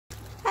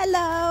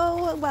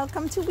Hello,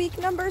 welcome to week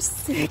number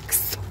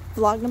 6.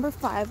 Vlog number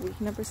 5, week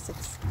number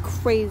 6.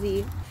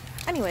 Crazy.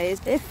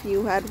 Anyways, if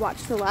you had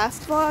watched the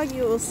last vlog,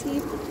 you will see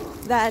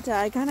that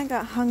I kind of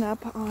got hung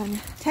up on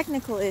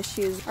technical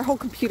issues. Our whole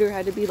computer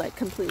had to be like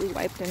completely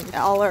wiped and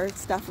all our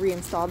stuff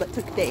reinstalled. It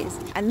took days.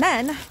 And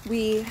then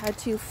we had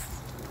to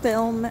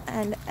film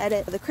and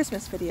edit the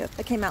Christmas video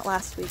that came out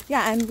last week.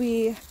 Yeah, and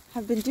we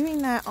have been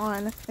doing that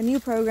on a new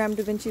program,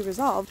 DaVinci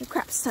Resolve. The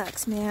crap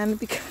sucks, man,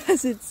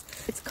 because it's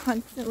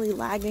constantly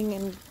lagging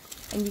and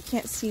you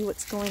can't see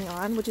what's going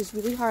on, which is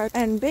really hard.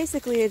 And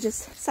basically it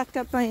just sucked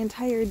up my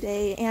entire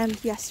day and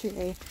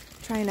yesterday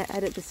trying to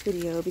edit this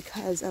video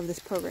because of this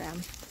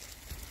program.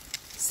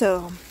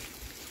 So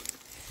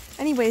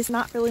anyways,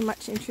 not really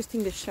much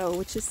interesting to show,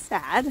 which is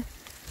sad,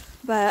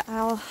 but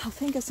I'll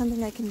think of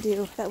something I can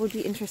do that would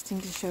be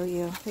interesting to show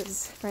you,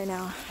 because right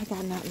now I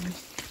got nothing.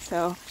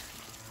 So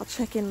I'll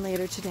check in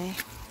later today.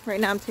 Right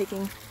now I'm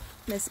taking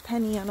Miss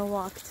Penny on a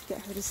walk to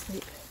get her to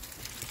sleep.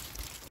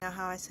 Now,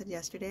 how I said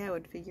yesterday I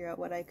would figure out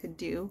what I could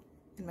do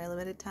in my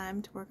limited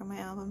time to work on my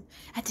album,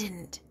 I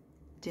didn't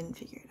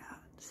figure it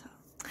out, so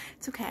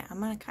it's okay. I'm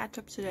gonna catch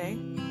up today.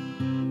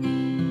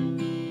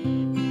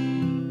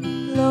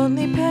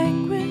 Lonely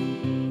penguin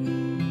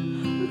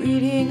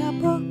reading a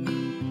book.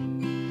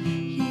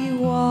 He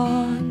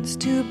wants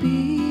to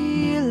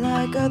be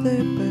like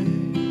other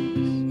birds.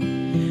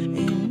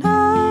 In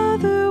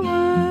other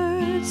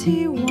words,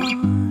 he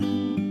wants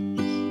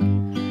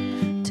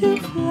to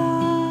fly.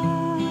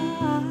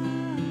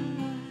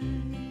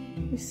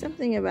 There's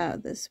something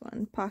about this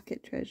one,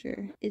 Pocket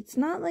Treasure. It's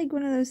not like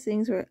one of those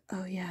things where,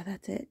 oh yeah,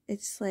 that's it.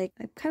 It's like,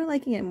 I'm kind of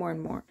liking it more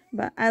and more.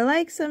 But I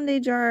like Someday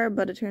Jar,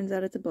 but it turns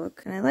out it's a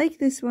book. And I like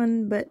this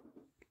one, but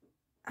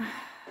I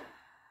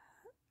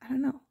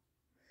don't know.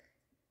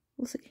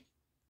 We'll see.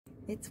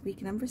 It's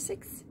week number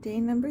 6,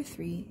 day number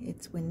 3.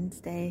 It's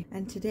Wednesday,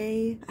 and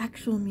today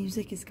actual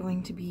music is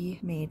going to be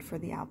made for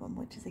the album,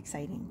 which is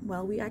exciting.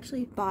 Well, we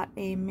actually bought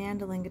a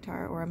mandolin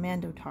guitar, or a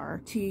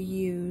mandotar, to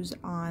use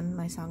on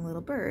my song Little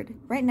Bird.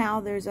 Right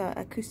now there's a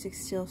acoustic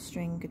steel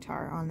string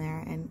guitar on there,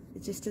 and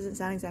it just doesn't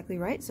sound exactly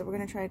right, so we're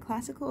going to try a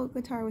classical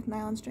guitar with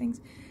nylon strings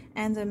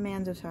and a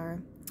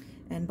mandotar,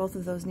 and both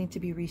of those need to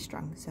be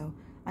restrung. So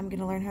I'm going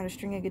to learn how to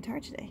string a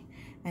guitar today,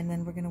 and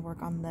then we're going to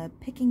work on the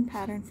picking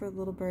pattern for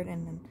Little Bird,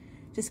 and then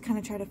just kind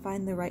of try to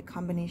find the right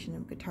combination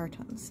of guitar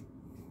tones.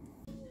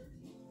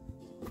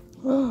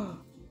 Oh,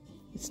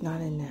 it's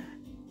not in there.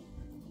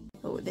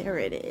 Oh, there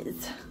it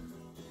is.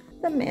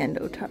 The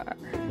mandotar.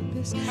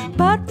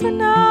 But for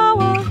now,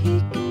 all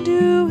he can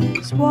do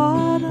is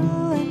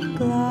waddle and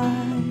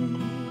glide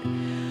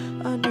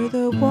under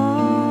the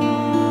water.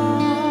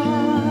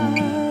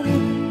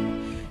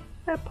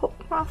 I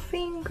popped my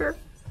finger.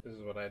 This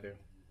is what I do.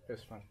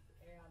 It's fun.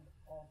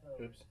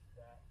 Oops.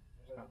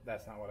 No,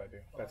 that's not what I do.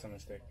 That's a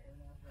mistake.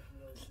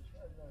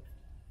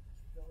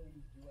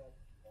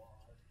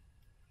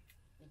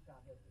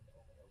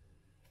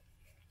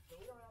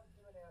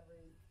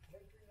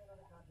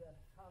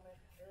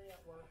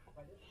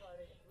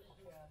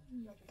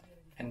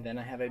 And then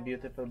I have a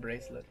beautiful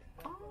bracelet.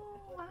 Oh,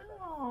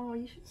 wow.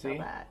 You should sell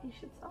that. You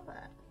should sell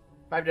that.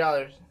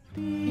 $5.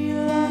 Be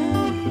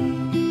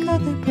like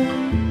other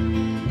birds.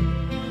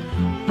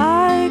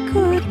 I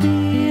could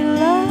be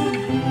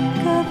like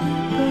other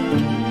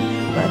birds,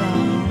 but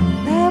I'll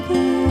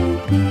never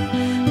be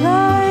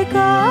like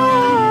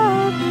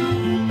other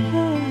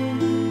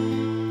birds.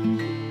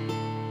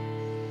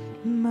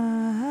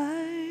 My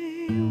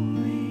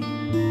wings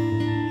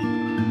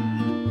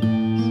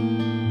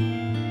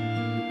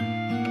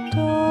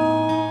don't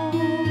work.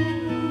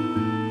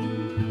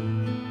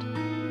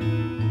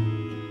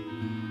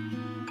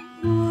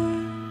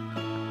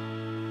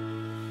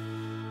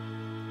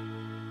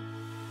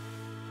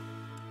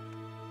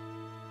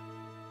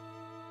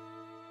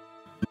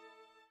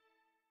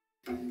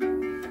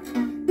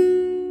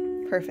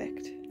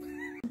 Perfect.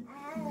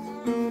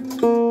 This is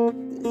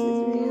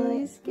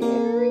really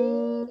scary.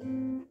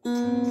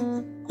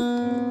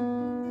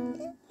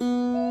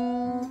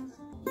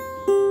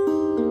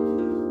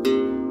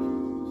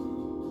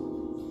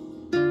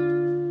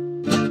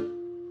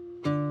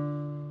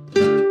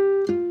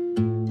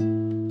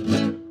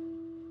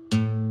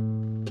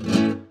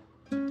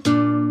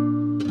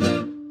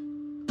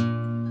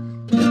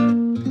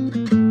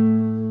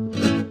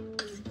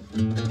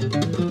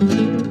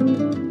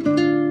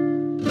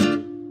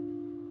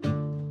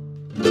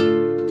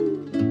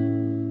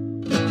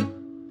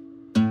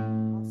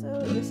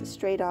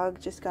 Stray dog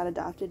just got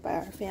adopted by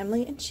our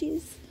family, and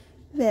she's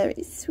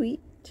very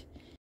sweet.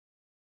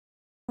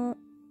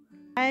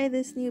 Try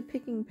this new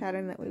picking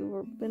pattern that we've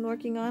been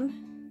working on.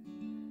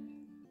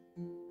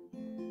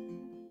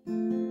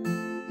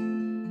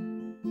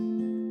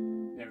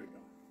 There we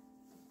go.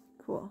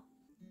 Cool.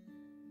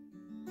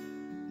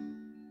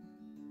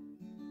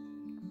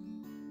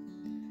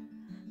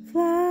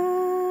 Fly,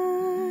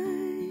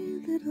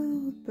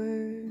 little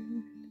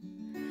bird,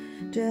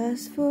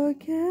 just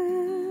forget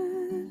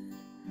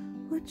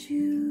what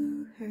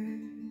you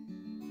heard.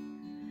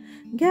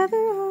 Gather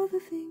all the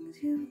things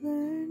you've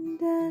learned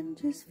and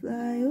just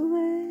fly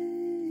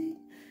away,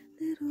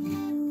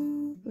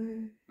 little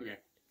bird. Okay.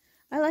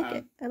 I like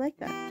it. I like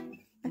that.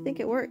 I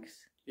think it works.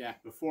 Yeah,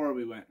 before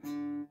we went.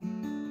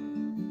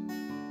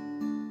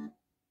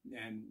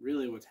 And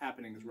really what's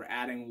happening is we're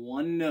adding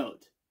one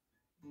note.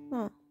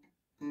 Huh.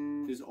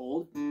 This is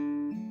old.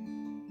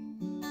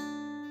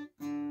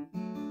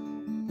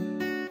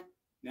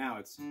 Now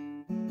it's...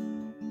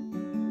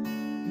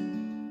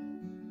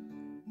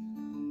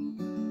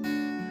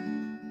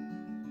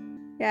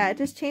 Yeah, it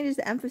just changes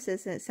the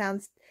emphasis and it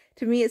sounds,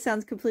 to me it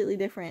sounds completely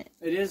different.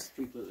 It is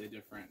completely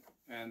different.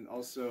 And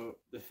also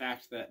the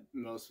fact that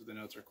most of the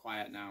notes are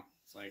quiet now.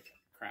 It's like,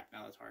 crap,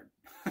 now that's hard.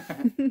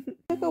 It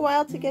took a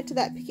while to get to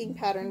that picking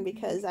pattern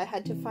because I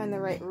had to find the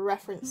right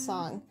reference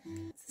song.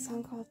 It's a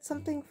song called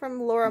something from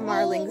Laura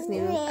Marling's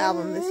new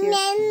album this year.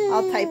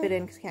 I'll type it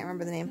in because I can't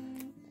remember the name.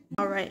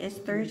 Alright, it's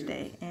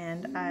Thursday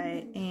and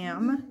I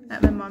am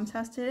at my mom's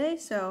house today,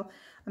 so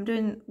I'm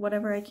doing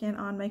whatever I can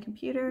on my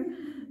computer.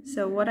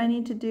 So what I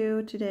need to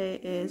do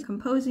today is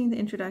composing the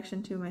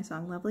introduction to my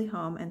song Lovely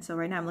Home, and so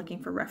right now I'm looking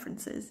for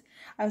references.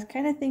 I was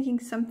kind of thinking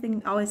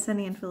something Always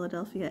Sunny in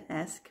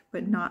Philadelphia-esque,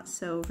 but not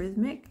so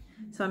rhythmic.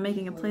 So I'm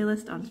making a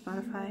playlist on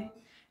Spotify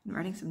and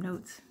writing some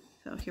notes.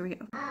 So here we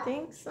go. I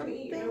think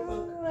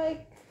something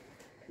like...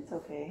 It's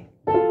okay.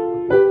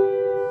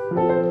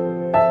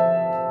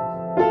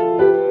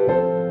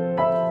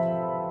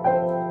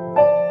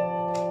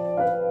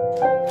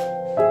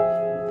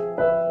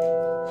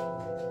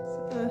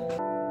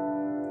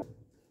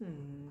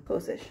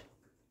 Close-ish.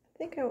 I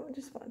think I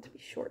just want it to be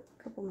short.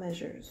 A couple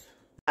measures.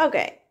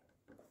 Okay.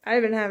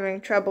 I've been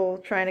having trouble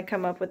trying to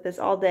come up with this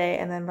all day,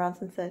 and then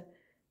Bronson said,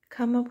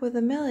 come up with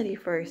a melody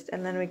first,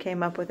 and then we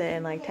came up with it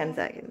in like 10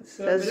 seconds.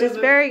 So it's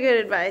just very good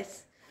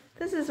advice.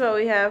 This is what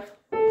we have.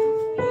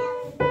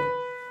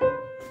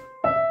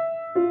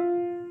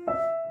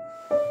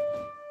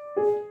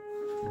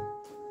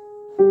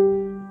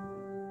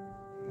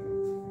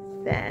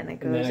 Then it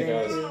goes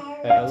into...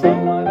 Hello,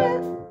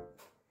 mother.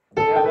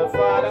 Hello,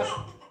 father.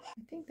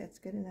 I think that's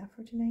good enough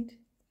for tonight.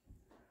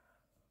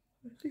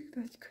 I think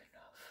that's good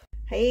enough.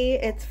 Hey,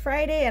 it's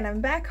Friday and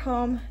I'm back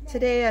home.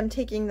 Today I'm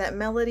taking that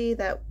melody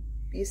that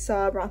you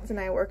saw Bronson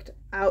and I worked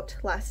out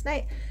last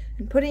night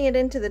and putting it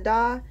into the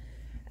DAW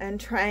and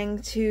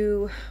trying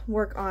to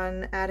work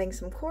on adding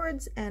some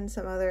chords and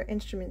some other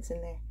instruments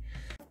in there.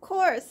 Of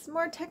course,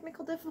 more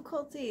technical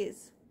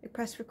difficulties. I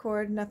press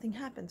record, nothing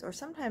happens. Or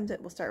sometimes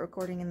it will start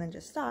recording and then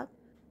just stop.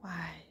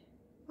 Why?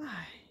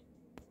 Why?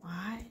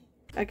 Why?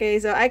 Okay,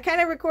 so I kind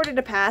of recorded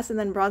a pass and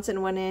then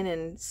Bronson went in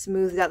and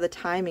smoothed out the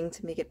timing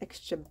to make it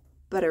extra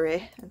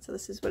buttery. And so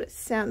this is what it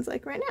sounds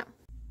like right now.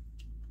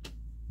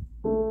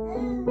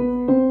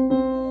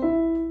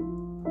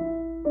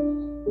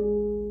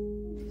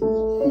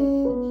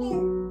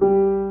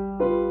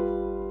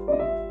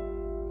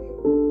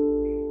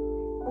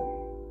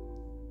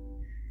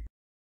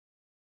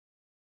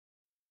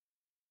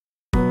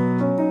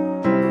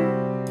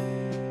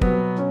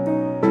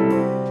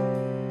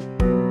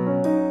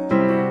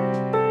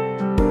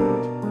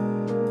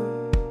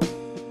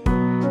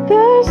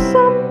 There's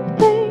some